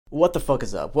What the fuck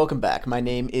is up? Welcome back. My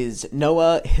name is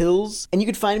Noah Hills, and you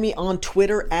can find me on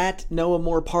Twitter at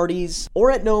NoahMoreParties or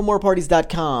at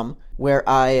NoahMoreParties.com, where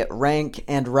I rank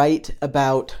and write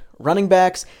about running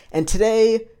backs. And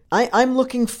today, I'm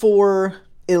looking for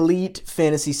elite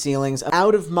fantasy ceilings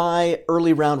out of my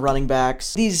early round running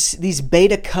backs. These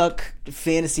beta cuck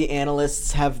fantasy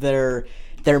analysts have their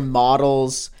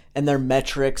models and their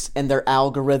metrics and their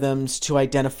algorithms to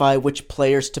identify which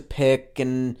players to pick,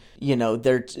 and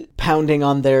they're pounding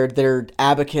on their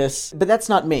abacus. But that's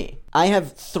not me. I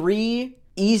have 3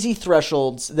 easy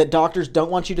thresholds that doctors don't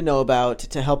want you to know about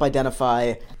to help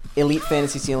identify elite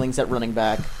fantasy ceilings at running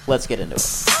back. Let's get into it.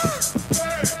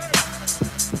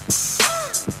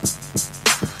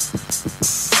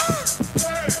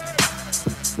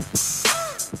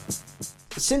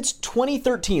 Since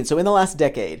 2013, so in the last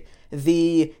decade,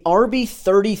 the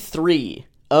RB33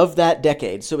 of that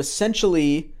decade, so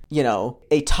essentially,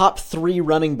 a top 3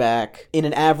 running back in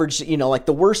an average, like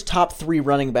the worst top 3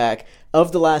 running back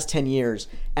of the last 10 years,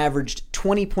 averaged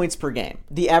 20 points per game.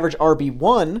 The average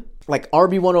RB1, like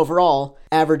RB1 overall,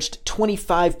 averaged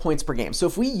 25 points per game. So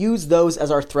if we use those as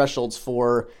our thresholds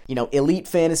for, elite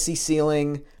fantasy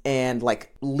ceiling and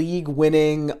like league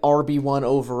winning RB1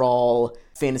 overall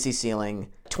fantasy ceiling,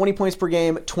 20 points per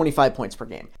game, 25 points per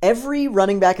game. Every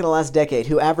running back in the last decade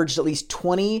who averaged at least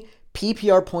 20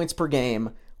 PPR points per game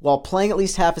while playing at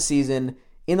least half a season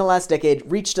in the last decade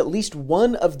reached at least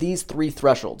one of these 3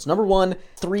 thresholds. Number 1,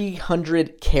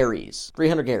 300 carries.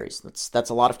 300 carries. That's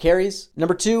a lot of carries.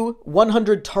 Number 2,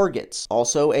 100 targets.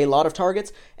 Also a lot of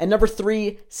targets. And number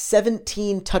 3,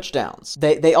 17 touchdowns.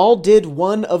 They all did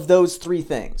one of those 3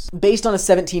 things based on a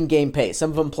 17 game pace.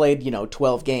 Some of them played,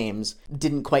 12 games,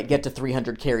 didn't quite get to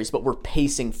 300 carries, but were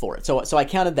pacing for it. So I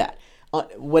counted that.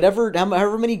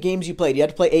 However many games you played, you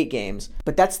had to play 8 games,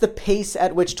 but that's the pace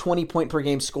at which 20 point per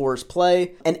game scorers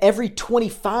play, and every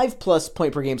 25 plus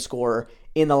point per game scorer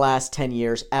in the last 10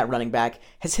 years at running back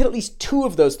has hit at least 2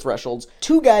 of those thresholds.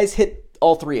 2 guys hit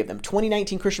all 3 of them.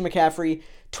 2019 Christian McCaffrey,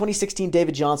 2016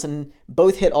 David Johnson,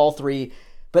 both hit all 3,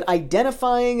 but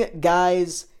identifying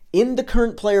guys in the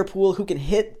current player pool who can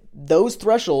hit those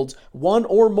thresholds, one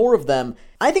or more of them,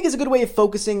 I think is a good way of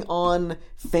focusing on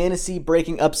fantasy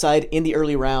breaking upside in the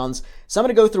early rounds. So I'm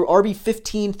going to go through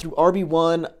RB15 through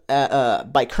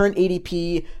RB1 by current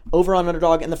ADP over on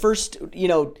Underdog. And the first,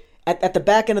 at the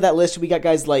back end of that list, we got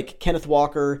guys like Kenneth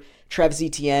Walker, Travis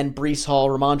Etienne, Breece Hall,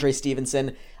 Ramondre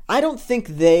Stevenson. I don't think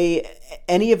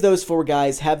any of those 4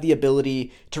 guys have the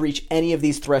ability to reach any of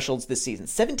these thresholds this season.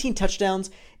 17 touchdowns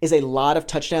is a lot of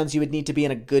touchdowns. You would need to be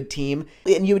in a good team,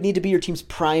 and you would need to be your team's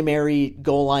primary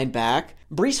goal line back.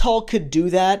 Breece Hall could do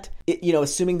that,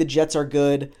 assuming the Jets are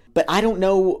good, but I don't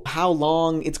know how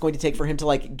long it's going to take for him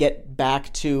to get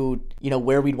back to,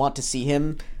 where we'd want to see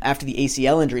him after the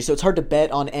ACL injury. So it's hard to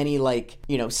bet on any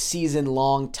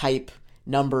season-long type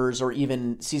numbers or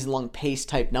even season-long pace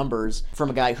type numbers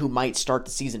from a guy who might start the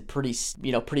season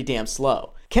pretty damn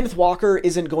slow. Kenneth Walker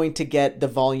isn't going to get the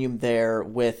volume there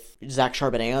with Zach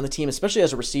Charbonnet on the team, especially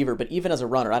as a receiver, but even as a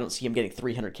runner, I don't see him getting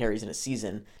 300 carries in a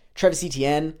season. Travis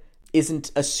Etienne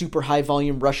isn't a super high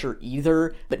volume rusher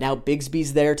either, but now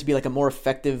Bigsby's there to be a more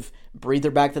effective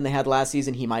breather back than they had last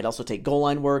season. He might also take goal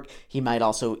line work. He might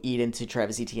also eat into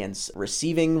Travis Etienne's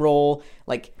receiving role.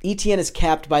 Etienne is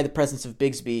capped by the presence of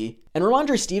Bigsby, and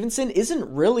Ramondre Stevenson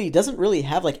doesn't really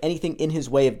have anything in his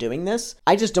way of doing this.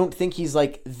 I just don't think he's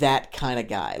that kind of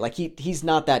guy. He's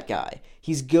not that guy.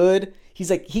 He's good.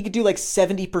 He could do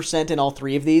 70% in all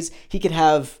 3 of these. He could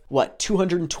have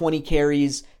 220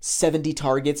 carries, 70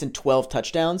 targets, and 12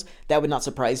 touchdowns. That would not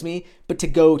surprise me. But to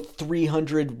go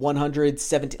 300,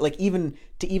 170, even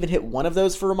hit one of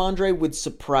those for Ramondre would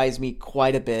surprise me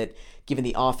quite a bit, given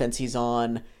the offense he's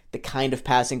on, the kind of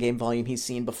passing game volume he's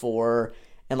seen before,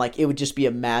 and it would just be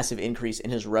a massive increase in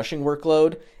his rushing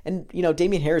workload. And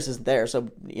Damian Harris isn't there,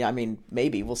 so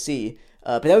maybe we'll see.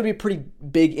 But that would be a pretty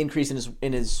big increase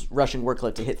in his rushing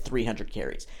workload to hit 300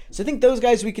 carries. So I think those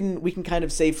guys we can kind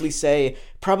of safely say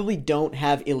probably don't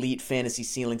have elite fantasy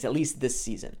ceilings, at least this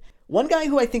season. One guy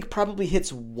who I think probably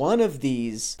hits one of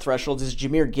these thresholds is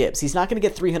Jahmyr Gibbs. He's not going to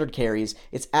get 300 carries.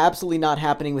 It's absolutely not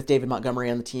happening with David Montgomery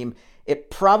on the team.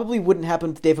 It probably wouldn't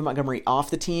happen with David Montgomery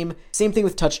off the team. Same thing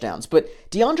with touchdowns. But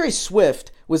DeAndre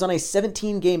Swift was on a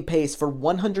 17-game pace for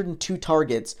 102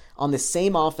 targets on the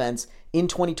same offense in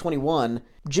 2021.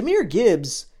 Jahmyr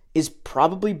Gibbs is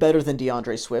probably better than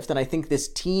DeAndre Swift, and I think this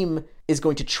team is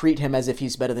going to treat him as if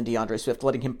he's better than DeAndre Swift,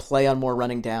 letting him play on more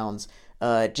running downs.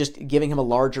 just giving him a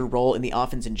larger role in the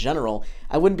offense in general.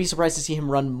 I wouldn't be surprised to see him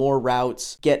run more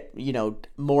routes, get,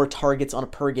 more targets on a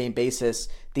per game basis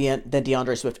than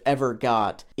DeAndre Swift ever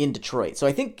got in Detroit. So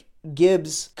I think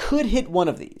Gibbs could hit one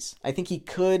of these. I think he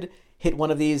could hit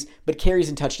one of these, but carries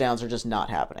and touchdowns are just not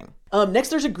happening. Next,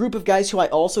 there's a group of guys who I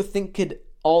also think could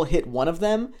all hit one of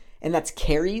them, and that's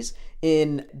carries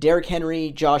in Derrick Henry,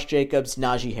 Josh Jacobs,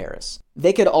 Najee Harris.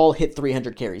 They could all hit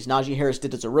 300 carries. Najee Harris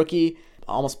did as a rookie.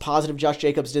 Almost positive Josh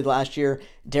Jacobs did last year.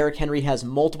 Derrick Henry has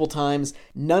multiple times.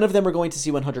 None of them are going to see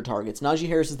 100 targets. Najee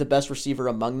Harris is the best receiver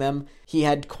among them. He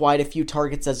had quite a few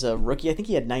targets as a rookie. I think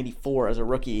he had 94 as a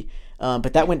rookie,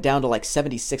 but that went down to like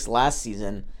 76 last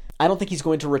season. I don't think he's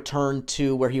going to return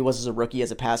to where he was as a rookie as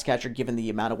a pass catcher, given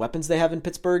the amount of weapons they have in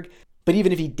Pittsburgh. But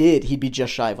even if he did, he'd be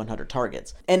just shy of 100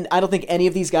 targets. And I don't think any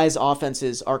of these guys'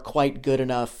 offenses are quite good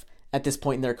enough at this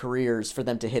point in their careers for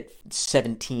them to hit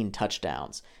 17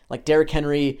 touchdowns. Like Derrick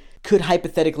Henry could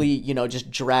hypothetically,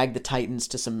 just drag the Titans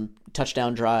to some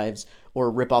touchdown drives or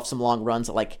rip off some long runs.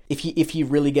 Like if he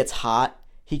really gets hot,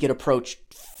 he could approach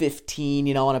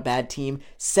 15, on a bad team.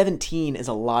 17 is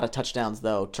a lot of touchdowns,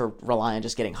 though, to rely on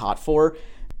just getting hot for.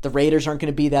 The Raiders aren't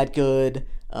going to be that good,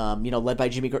 led by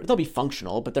Jimmy Garoppolo. They'll be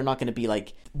functional, but they're not going to be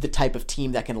like the type of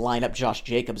team that can line up Josh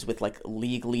Jacobs with like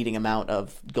league-leading amount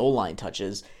of goal line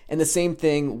touches. And the same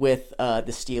thing with the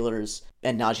Steelers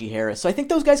and Najee Harris. So I think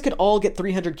those guys could all get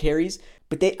 300 carries,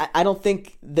 but I don't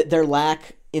think that their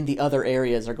lack in the other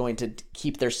areas are going to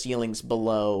keep their ceilings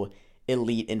below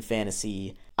elite in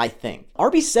fantasy, I think.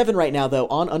 RB7 right now, though,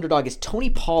 on Underdog is Tony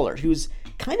Pollard, who's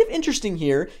kind of interesting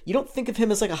here. You don't think of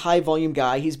him as like a high-volume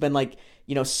guy. He's been like,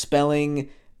 spelling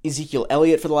Ezekiel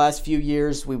Elliott for the last few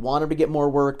years. We want him to get more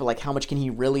work, but like how much can he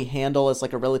really handle as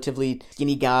like a relatively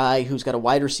skinny guy who's got a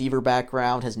wide receiver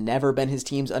background, has never been his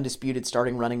team's undisputed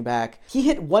starting running back. He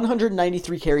hit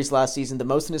 193 carries last season, the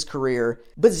most in his career,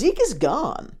 but Zeke is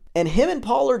gone. And him and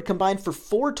Pollard combined for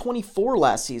 424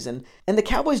 last season, and the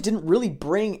Cowboys didn't really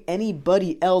bring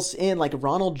anybody else in. Like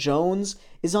Ronald Jones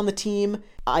is on the team.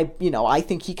 I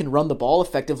think he can run the ball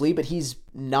effectively, but he's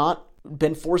not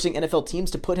been forcing NFL teams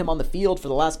to put him on the field for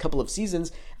the last couple of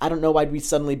seasons. I don't know why we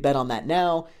suddenly bet on that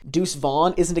now. Deuce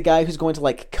Vaughn isn't a guy who's going to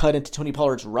like cut into Tony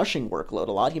Pollard's rushing workload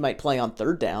a lot. He might play on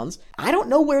third downs. I don't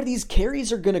know where these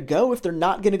carries are going to go if they're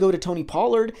not going to go to Tony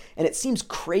Pollard, and it seems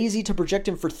crazy to project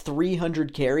him for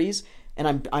 300 carries,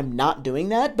 and I'm not doing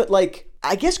that, but like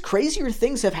I guess crazier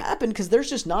things have happened because there's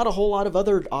just not a whole lot of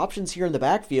other options here in the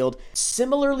backfield.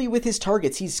 Similarly with his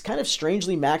targets, he's kind of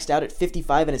strangely maxed out at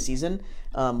 55 in a season.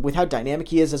 With how dynamic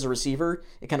he is as a receiver,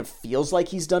 it kind of feels like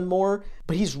he's done more,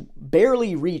 but he's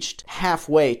barely reached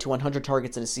halfway to 100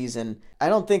 targets in a season. I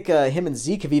don't think him and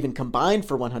Zeke have even combined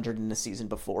for 100 in a season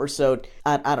before, so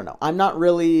I don't know. I'm not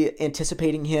really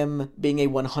anticipating him being a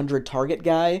 100 target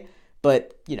guy,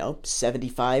 but,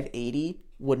 75, 80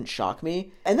 wouldn't shock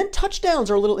me. And then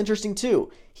touchdowns are a little interesting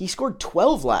too. He scored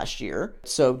 12 last year,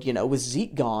 so, with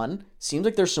Zeke gone, seems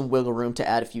like there's some wiggle room to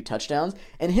add a few touchdowns.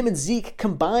 And him and Zeke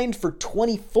combined for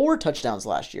 24 touchdowns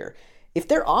last year. If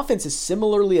their offense is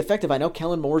similarly effective, I know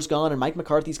Kellen Moore's gone and Mike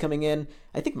McCarthy's coming in.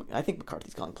 I think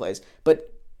McCarthy's calling plays,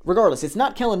 but regardless, it's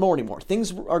not Kellen Moore anymore.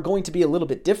 Things are going to be a little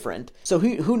bit different. So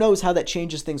who knows how that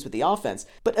changes things with the offense.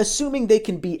 But assuming they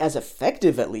can be as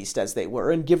effective, at least, as they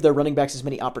were, and give their running backs as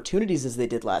many opportunities as they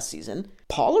did last season,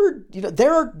 Pollard,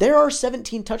 there are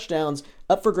 17 touchdowns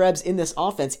up for grabs in this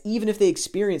offense, even if they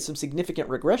experience some significant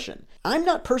regression. I'm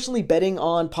not personally betting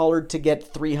on Pollard to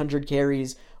get 300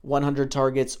 carries, 100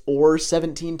 targets, or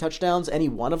 17 touchdowns, any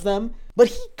one of them. But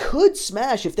he could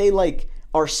smash if they,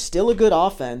 are still a good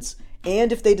offense,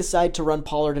 and if they decide to run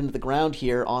Pollard into the ground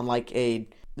here on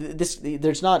this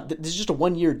is just a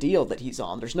 1-year deal that he's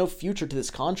on. There's no future to this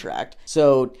contract.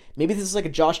 So maybe this is like a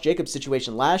Josh Jacobs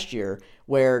situation last year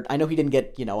where I know he didn't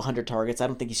get, 100 targets. I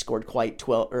don't think he scored quite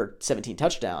 12 or 17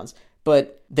 touchdowns,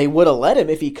 but they would have let him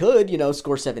if he could,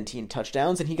 score 17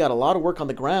 touchdowns, and he got a lot of work on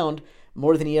the ground,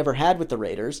 more than he ever had with the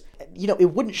Raiders.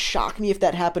 It wouldn't shock me if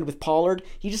that happened with Pollard.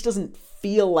 He just doesn't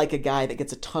feel like a guy that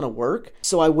gets a ton of work,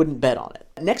 so I wouldn't bet on it.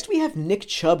 Next, we have Nick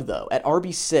Chubb, though, at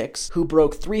RB6, who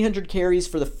broke 300 carries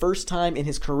for the first time in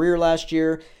his career last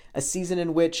year, a season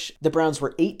in which the Browns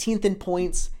were 18th in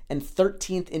points and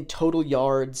 13th in total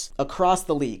yards across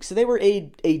the league. So they were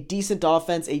a decent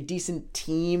offense, a decent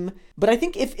team. But I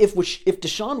think if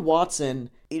Deshaun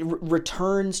Watson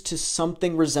returns to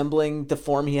something resembling the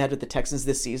form he had with the Texans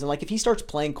this season, like if he starts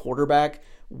playing quarterback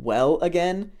well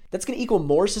again, that's going to equal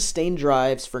more sustained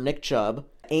drives for Nick Chubb.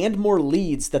 and more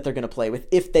leads that they're going to play with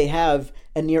if they have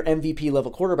a near MVP level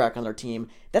quarterback on their team,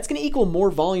 that's going to equal more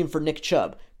volume for Nick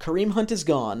Chubb. Kareem Hunt is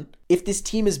gone. If this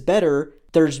team is better,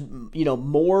 there's,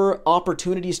 more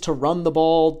opportunities to run the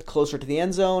ball closer to the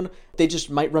end zone. They just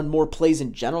might run more plays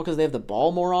in general because they have the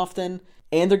ball more often.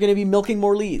 And they're going to be milking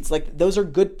more leads. Like, those are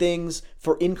good things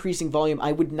for increasing volume.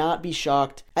 I would not be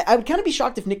shocked. I would kind of be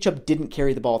shocked if Nick Chubb didn't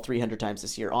carry the ball 300 times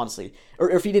this year, honestly. Or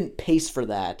if he didn't pace for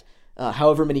that,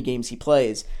 however many games he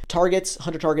plays. Targets,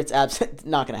 100 targets,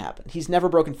 not going to happen. He's never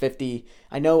broken 50.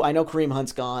 I know Kareem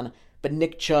Hunt's gone, but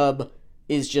Nick Chubb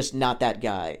is just not that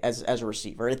guy as a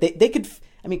receiver. They could...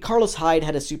 Carlos Hyde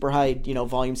had a super high,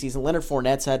 volume season. Leonard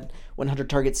Fournette's had 100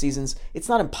 target seasons. It's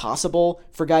not impossible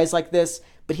for guys like this,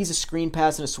 but he's a screen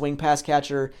pass and a swing pass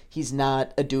catcher. He's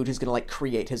not a dude who's going to,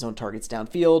 create his own targets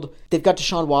downfield. They've got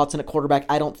Deshaun Watson at quarterback.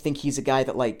 I don't think he's a guy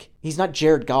that, he's not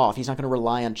Jared Goff. He's not going to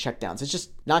rely on checkdowns. It's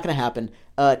just not going to happen.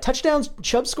 Touchdowns,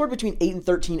 Chubb scored between 8 and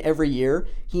 13 every year.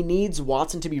 He needs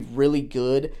Watson to be really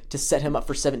good to set him up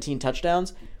for 17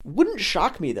 touchdowns. Wouldn't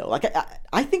shock me, though.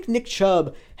 I think Nick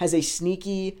Chubb has a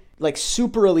sneaky,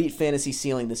 super elite fantasy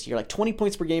ceiling this year. 20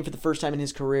 points per game for the first time in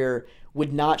his career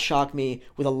would not shock me,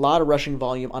 with a lot of rushing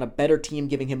volume on a better team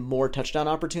giving him more touchdown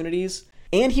opportunities.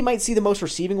 And he might see the most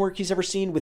receiving work he's ever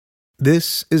seen.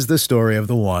 This is the story of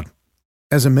the one.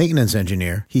 As a maintenance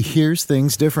engineer, he hears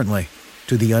things differently.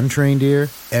 To the untrained ear,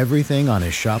 everything on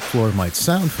his shop floor might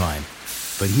sound fine,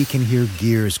 but he can hear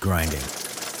gears grinding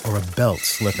or a belt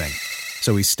slipping.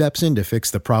 So he steps in to fix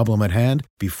the problem at hand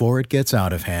before it gets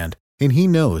out of hand. And he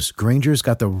knows Grainger's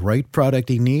got the right product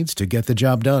he needs to get the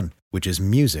job done, which is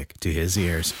music to his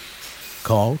ears.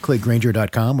 Call, click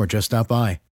Grainger.com, or just stop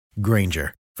by.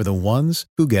 Grainger, for the ones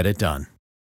who get it done.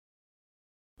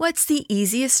 What's the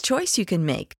easiest choice you can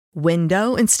make?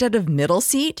 Window instead of middle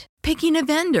seat? Picking a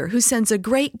vendor who sends a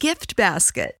great gift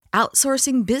basket?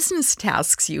 Outsourcing business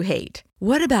tasks you hate?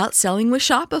 What about selling with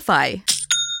Shopify?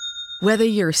 Whether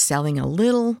you're selling a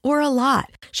little or a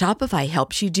lot, Shopify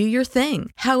helps you do your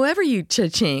thing, however you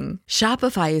cha-ching.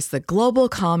 Shopify is the global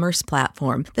commerce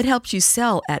platform that helps you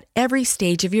sell at every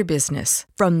stage of your business.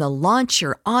 From the launch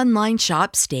your online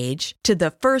shop stage to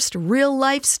the first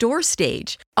real-life store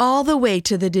stage, all the way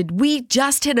to the did we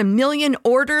just hit 1 million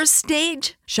orders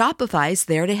stage. Shopify's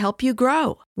there to help you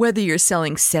grow. Whether you're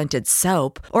selling scented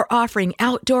soap or offering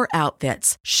outdoor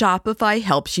outfits, Shopify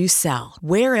helps you sell.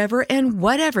 Wherever and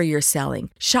whatever you're selling,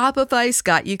 Shopify's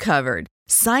got you covered.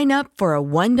 Sign up for a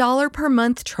 $1 per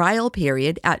month trial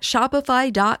period at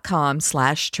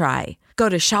shopify.com/try. Go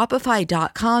to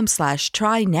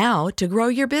shopify.com/try now to grow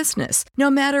your business, no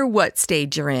matter what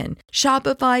stage you're in.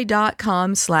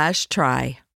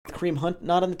 Shopify.com/try. Kareem Hunt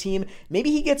not on the team. Maybe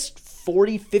he gets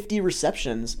 40, 50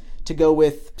 receptions to go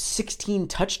with 16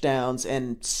 touchdowns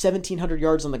and 1,700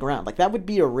 yards on the ground. That would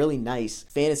be a really nice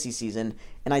fantasy season,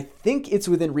 and I think it's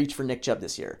within reach for Nick Chubb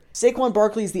this year. Saquon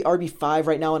Barkley is the RB5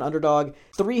 right now in Underdog.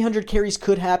 300 carries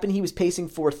could happen. He was pacing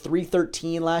for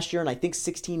 313 last year in, I think,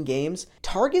 16 games.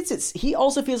 Targets, he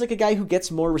also feels like a guy who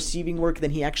gets more receiving work than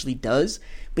he actually does,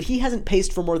 but he hasn't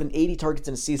paced for more than 80 targets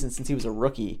in a season since he was a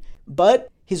rookie. But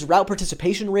his route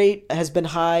participation rate has been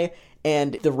high,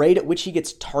 and the rate at which he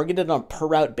gets targeted on a per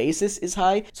route basis is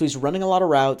high, so he's running a lot of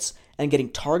routes and getting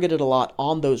targeted a lot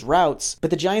on those routes. But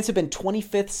the Giants have been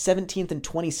 25th, 17th, and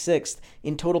 26th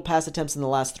in total pass attempts in the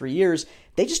last 3 years.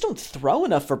 They just don't throw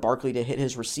enough for Barkley to hit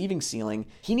his receiving ceiling.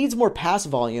 He needs more pass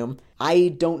volume.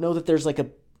 I don't know that there's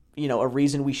a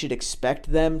reason we should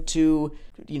expect them to,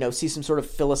 see some sort of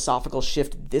philosophical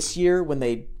shift this year when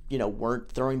they, weren't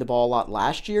throwing the ball a lot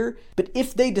last year. But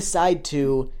if they decide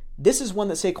to, this is one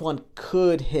that Saquon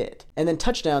could hit. And then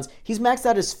touchdowns, he's maxed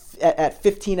out at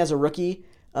 15 as a rookie,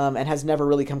 and has never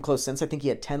really come close since. I think he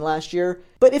had 10 last year.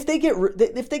 But if they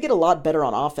get a lot better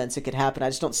on offense, it could happen. I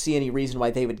just don't see any reason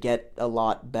why they would get a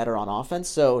lot better on offense.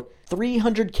 So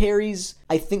 300 carries,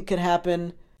 I think, could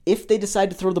happen. If they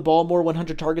decide to throw the ball more,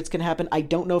 100 targets can happen. I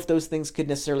don't know if those things could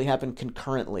necessarily happen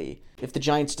concurrently. If the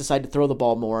Giants decide to throw the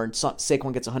ball more and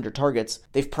Saquon gets 100 targets,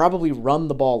 they've probably run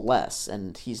the ball less,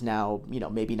 and he's now,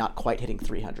 maybe not quite hitting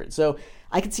 300. So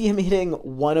I could see him hitting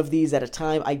one of these at a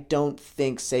time. I don't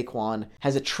think Saquon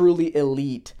has a truly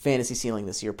elite fantasy ceiling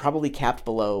this year, probably capped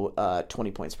below 20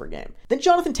 points per game. Then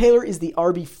Jonathan Taylor is the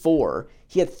RB4.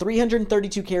 He had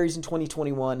 332 carries in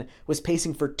 2021, was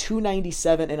pacing for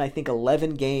 297 in, I think,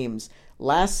 11 games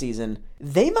last season.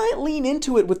 They might lean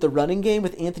into it with the running game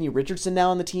with Anthony Richardson now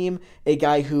on the team, a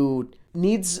guy who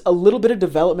needs a little bit of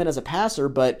development as a passer,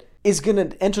 but is going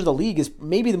to enter the league as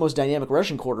maybe the most dynamic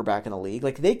rushing quarterback in the league.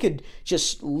 They could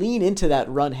just lean into that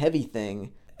run-heavy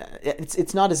thing.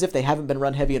 It's not as if they haven't been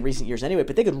run heavy in recent years anyway,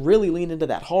 but they could really lean into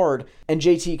that hard, and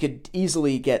JT could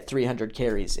easily get 300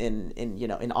 carries in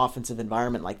an offensive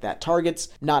environment like that. Targets,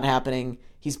 not happening.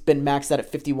 He's been maxed out at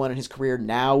 51 in his career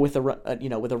now with a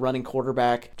running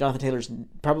quarterback. Jonathan Taylor's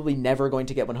probably never going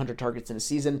to get 100 targets in a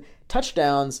season.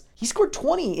 Touchdowns, he scored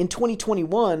 20 in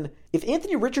 2021. If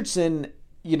Anthony Richardson,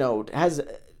 has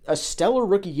a stellar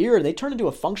rookie year and they turn into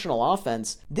a functional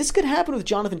offense, this could happen with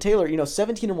Jonathan Taylor,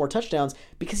 17 or more touchdowns,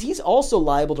 because he's also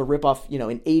liable to rip off, an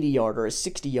 80-yarder, a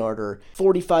 60-yarder,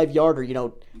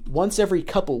 45-yarder, once every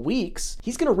couple weeks.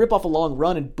 He's going to rip off a long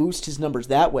run and boost his numbers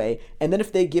that way. And then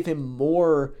if they give him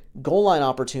more goal line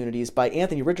opportunities by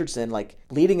Anthony Richardson, like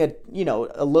leading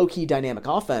a low-key dynamic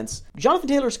offense, Jonathan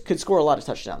Taylor could score a lot of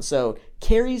touchdowns. So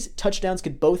carries, touchdowns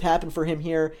could both happen for him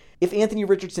here. If Anthony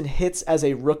Richardson hits as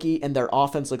a rookie and their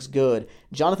offense looks good,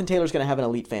 Jonathan Taylor's going to have an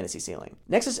elite fantasy ceiling.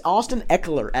 Next is Austin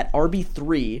Eckler at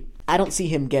RB3. I don't see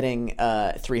him getting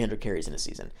 300 carries in a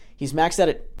season. He's maxed out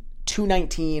at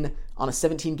 219 on a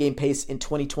 17-game pace in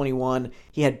 2021.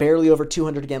 He had barely over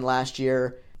 200 again last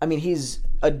year. I mean, he's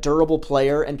a durable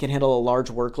player and can handle a large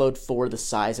workload for the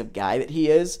size of guy that he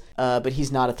is, but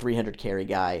he's not a 300 carry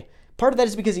guy. Part of that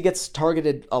is because he gets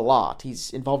targeted a lot.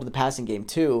 He's involved in the passing game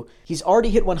too. He's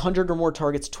already hit 100 or more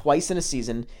targets twice in a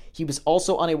season. He was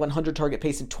also on a 100 target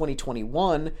pace in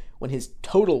 2021 when his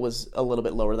total was a little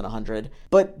bit lower than 100.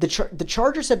 But the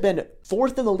Chargers have been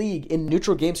fourth in the league in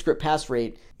neutral game script pass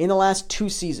rate in the last 2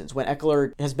 seasons when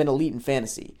Eckler has been elite in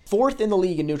fantasy. Fourth in the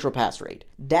league in neutral pass rate.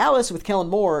 Dallas with Kellen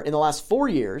Moore in the last 4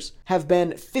 years have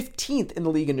been 15th in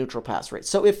the league in neutral pass rate.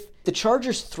 So if the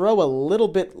Chargers throw a little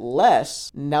bit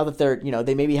less, now that they're,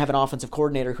 they maybe have an offensive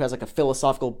coordinator who has like a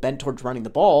philosophical bent towards running the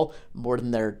ball more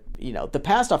than their, the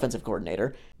past offensive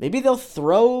coordinator, maybe they'll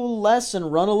throw less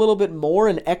and run a little bit more,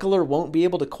 and Eckler won't be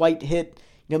able to quite hit,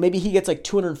 maybe he gets like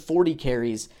 240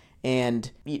 carries and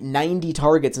 90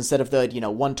 targets instead of the,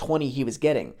 120 he was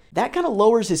getting. That kind of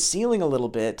lowers his ceiling a little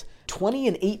bit. 20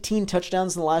 and 18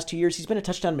 touchdowns in the last 2 years. He's been a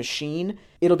touchdown machine.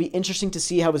 It'll be interesting to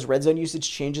see how his red zone usage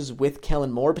changes with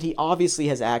Kellen Moore, but he obviously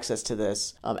has access to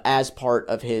this as part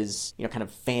of his, kind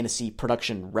of fantasy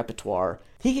production repertoire.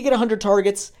 He could get 100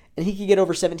 targets and he could get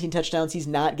over 17 touchdowns. He's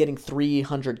not getting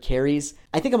 300 carries.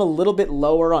 I think I'm a little bit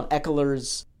lower on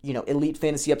Eckler's elite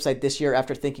fantasy upside this year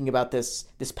after thinking about this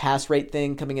pass rate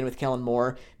thing coming in with Kellen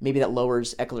Moore. Maybe that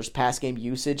lowers Eckler's pass game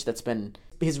usage.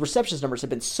 His receptions numbers have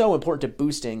been so important to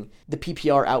boosting the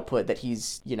PPR output that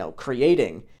he's,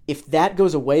 creating. If that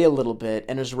goes away a little bit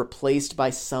and is replaced by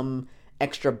some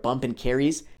extra bump in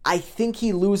carries, I think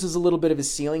he loses a little bit of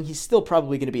his ceiling. He's still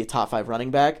probably going to be a top 5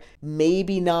 running back.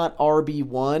 Maybe not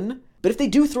RB1. But if they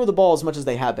do throw the ball as much as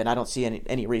they have been, I don't see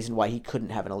any reason why he couldn't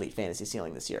have an elite fantasy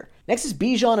ceiling this year. Next is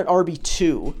Bijan at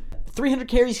RB2. 300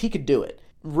 carries, he could do it.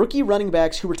 Rookie running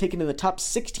backs who were taken in the top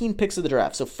 16 picks of the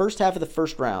draft, so first half of the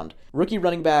first round, rookie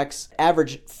running backs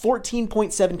average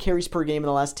 14.7 carries per game in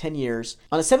the last 10 years.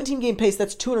 On a 17-game pace,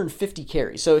 that's 250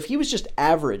 carries. So if he was just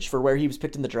average for where he was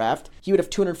picked in the draft, he would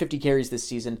have 250 carries this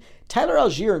season. Tyler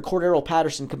Algier and Cordarrelle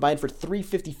Patterson combined for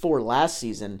 354 last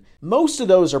season. Most of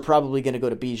those are probably going to go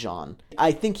to Bijan.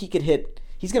 I think he's going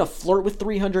to flirt with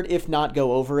 300, if not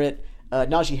go over it.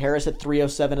 Najee Harris at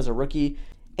 307 as a rookie.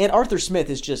 And Arthur Smith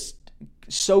is just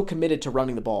so committed to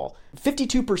running the ball.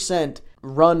 52%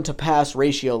 run to pass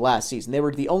ratio last season. They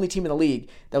were the only team in the league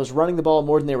that was running the ball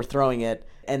more than they were throwing it.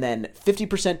 And then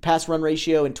 50% pass run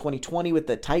ratio in 2020 with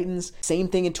the Titans. Same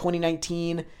thing in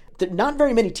 2019. Not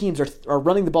very many teams are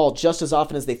running the ball just as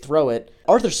often as they throw it.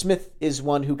 Arthur Smith is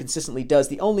one who consistently does.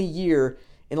 The only year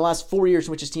in the last 4 years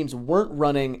in which his teams weren't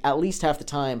running at least half the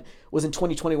time was in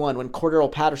 2021 when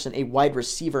Cordarrelle Patterson, a wide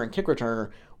receiver and kick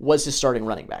returner, was his starting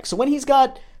running back. So when he's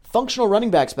got functional running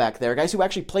backs back there, guys who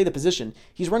actually play the position,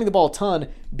 he's running the ball a ton.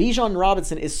 Bijan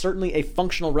Robinson is certainly a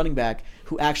functional running back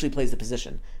who actually plays the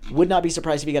position. Would not be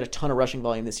surprised if he got a ton of rushing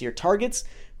volume this year. Targets,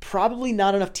 probably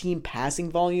not enough team passing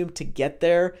volume to get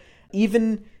there.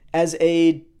 Even as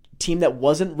a team that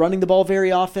wasn't running the ball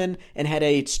very often and had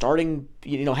a starting,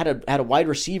 had a wide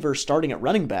receiver starting at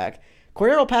running back,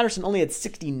 Cordarrelle Patterson only had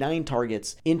 69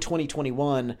 targets in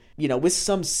 2021, with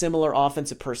some similar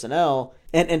offensive personnel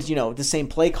and the same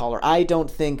play caller. I don't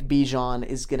think Bijan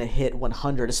is going to hit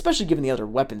 100, especially given the other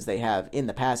weapons they have in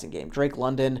the passing game. Drake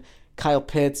London, Kyle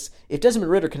Pitts. If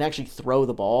Desmond Ridder can actually throw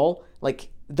the ball,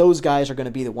 those guys are going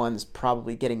to be the ones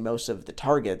probably getting most of the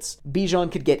targets.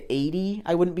 Bijan could get 80,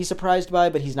 I wouldn't be surprised by,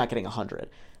 but he's not getting 100.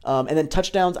 And then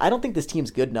touchdowns, I don't think this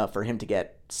team's good enough for him to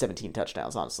get 17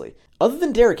 touchdowns, honestly. Other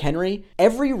than Derrick Henry,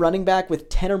 every running back with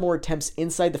 10 or more attempts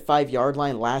inside the 5-yard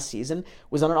line last season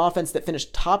was on an offense that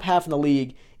finished top half in the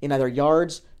league in either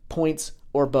yards, points,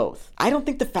 or both. I don't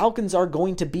think the Falcons are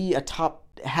going to be a top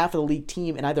half of the league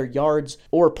team in either yards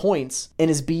or points, and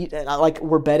is beat like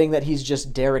we're betting that he's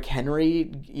just Derrick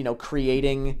Henry,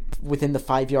 creating within the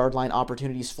 5-yard line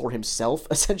opportunities for himself.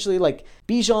 Essentially, like,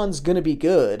 Bijan's gonna be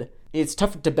good. It's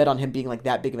tough to bet on him being like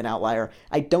that big of an outlier.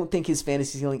 I don't think his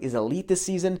fantasy ceiling is elite this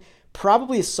season.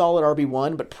 Probably a solid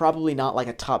RB1, but probably not like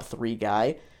a top 3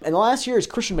 guy. And the last year is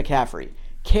Christian McCaffrey.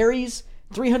 Carries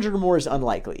 300 or more is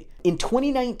unlikely. In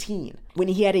 2019, when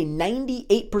he had a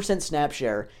 98% snap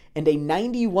share and a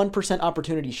 91%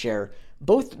 opportunity share,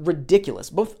 both ridiculous,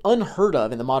 both unheard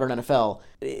of in the modern NFL,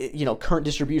 current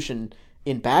distribution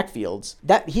in backfields,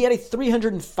 that he had a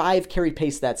 305 carry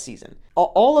pace that season.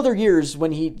 All other years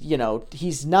when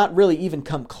he's not really even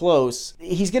come close,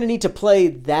 he's going to need to play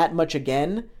that much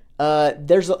again.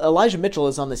 There's Elijah Mitchell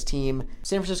is on this team.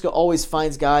 San Francisco always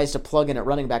finds guys to plug in at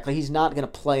running back. Like, he's not going to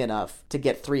play enough to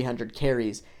get 300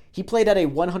 carries. He played at a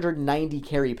 190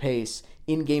 carry pace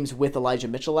in games with Elijah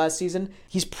Mitchell last season.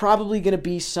 He's probably going to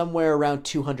be somewhere around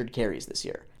 200 carries this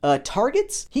year.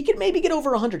 Targets, he could maybe get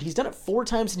over 100. He's done it 4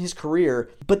 times in his career,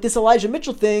 but this Elijah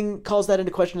Mitchell thing calls that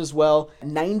into question as well.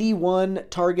 91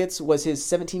 targets was his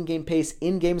 17-game pace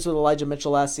in games with Elijah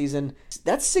Mitchell last season.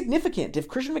 That's significant. If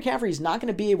Christian McCaffrey is not going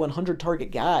to be a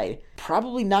 100-target guy,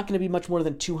 probably not going to be much more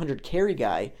than 200-carry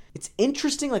guy. It's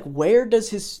interesting, like, where does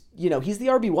his, he's the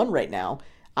RB1 right now.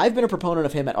 I've been a proponent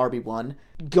of him at RB1.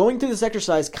 Going through this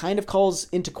exercise kind of calls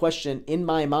into question, in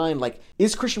my mind, like,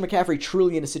 is Christian McCaffrey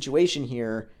truly in a situation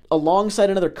here alongside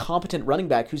another competent running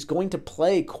back who's going to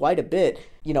play quite a bit,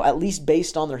 at least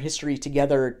based on their history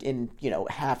together in,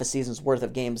 half a season's worth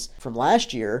of games from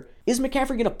last year? Is McCaffrey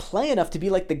going to play enough to be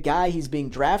like the guy he's being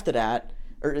drafted at,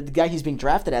 or the guy he's being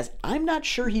drafted as? I'm not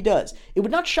sure he does. It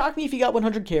would not shock me if he got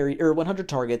 100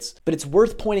 targets, but it's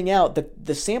worth pointing out that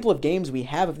the sample of games we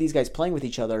have of these guys playing with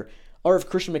each other are of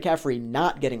Christian McCaffrey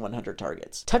not getting 100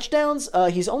 targets. Touchdowns,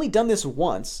 he's only done this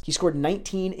once. He scored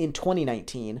 19 in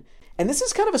 2019, and this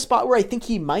is kind of a spot where I think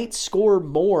he might score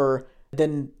more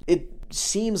than it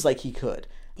seems like he could.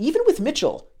 Even with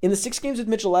Mitchell, in the 6 games with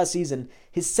Mitchell last season,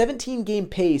 his 17-game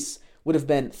pace would have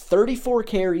been 34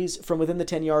 carries from within the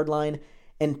 10-yard line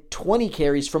and 20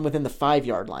 carries from within the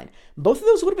 5-yard line. Both of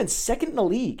those would have been second in the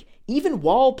league, even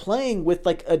while playing with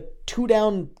like a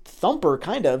 2-down thumper,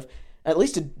 kind of, at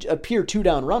least a pure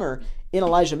 2-down runner in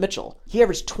Elijah Mitchell. He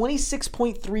averaged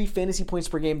 26.3 fantasy points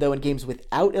per game, though, in games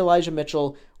without Elijah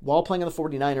Mitchell while playing on the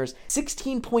 49ers,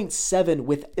 16.7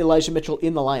 with Elijah Mitchell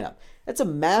in the lineup. That's a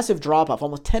massive drop-off,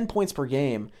 almost 10 points per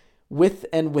game with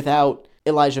and without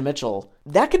Elijah Mitchell.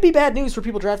 That could be bad news for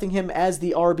people drafting him as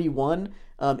the RB1.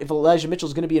 If Elijah Mitchell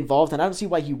is going to be involved, and I don't see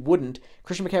why he wouldn't.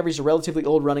 Christian McCaffrey's a relatively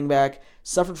old running back,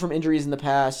 suffered from injuries in the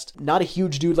past, not a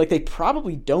huge dude. Like, they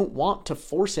probably don't want to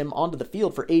force him onto the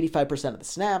field for 85% of the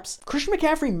snaps. Christian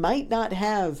McCaffrey might not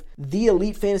have the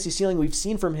elite fantasy ceiling we've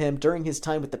seen from him during his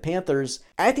time with the Panthers.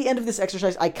 At the end of this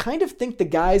exercise, I kind of think the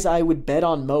guys I would bet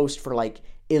on most for, like,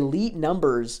 elite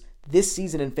numbers this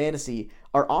season in fantasy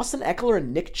are Austin Eckler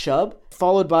and Nick Chubb,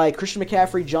 followed by Christian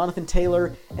McCaffrey, Jonathan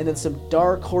Taylor, and then some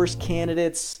dark horse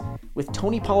candidates with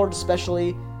Tony Pollard especially,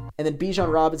 and then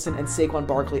Bijan Robinson and Saquon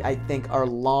Barkley, I think, are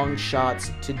long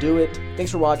shots to do it. Thanks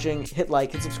for watching. Hit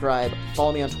like, hit subscribe,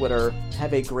 follow me on Twitter.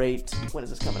 Have a great... When is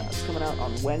this coming out? It's coming out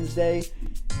on Wednesday.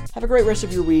 Have a great rest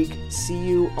of your week. See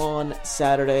you on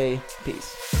Saturday.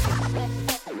 Peace.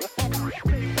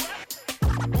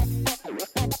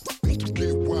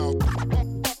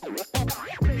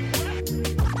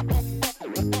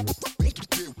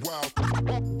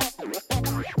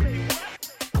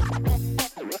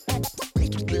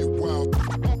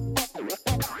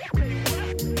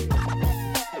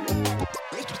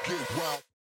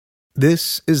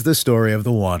 This is the story of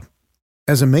the one.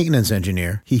 As a maintenance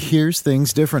engineer, he hears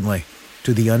things differently.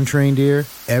 To the untrained ear,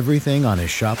 everything on his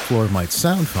shop floor might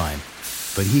sound fine,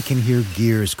 but he can hear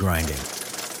gears grinding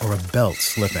or a belt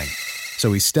slipping.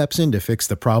 So he steps in to fix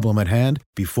the problem at hand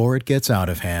before it gets out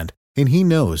of hand. And he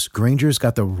knows Grainger's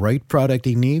got the right product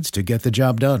he needs to get the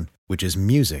job done, which is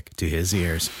music to his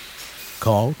ears.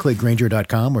 Call, click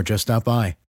Grainger.com, or just stop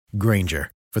by.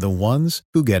 Grainger, for the ones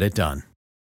who get it done.